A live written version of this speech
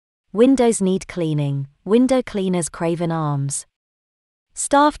Windows need cleaning, window cleaners Craven Arms.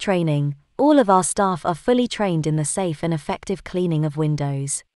 Staff training. All of our staff are fully trained in the safe and effective cleaning of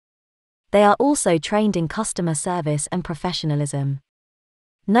windows. They are also trained in customer service and professionalism.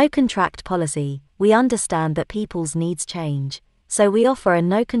 No contract policy. We understand that people's needs change, so we offer a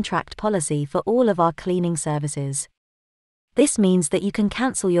no contract policy for all of our cleaning services. This means that you can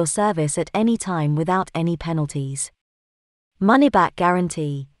cancel your service at any time without any penalties. Money-back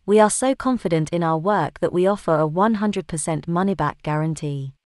guarantee. We are so confident in our work that we offer a 100% money-back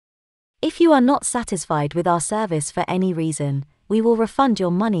guarantee. If you are not satisfied with our service for any reason, we will refund your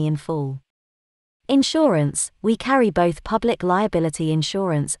money in full. Insurance. We carry both public liability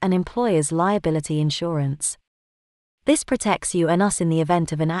insurance and employer's liability insurance. This protects you and us in the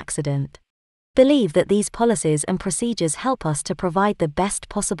event of an accident. Believe that these policies and procedures help us to provide the best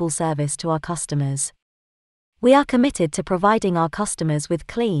possible service to our customers. We are committed to providing our customers with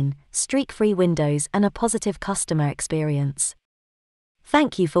clean, streak-free windows and a positive customer experience.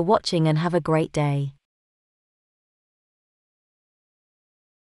 Thank you for watching and have a great day.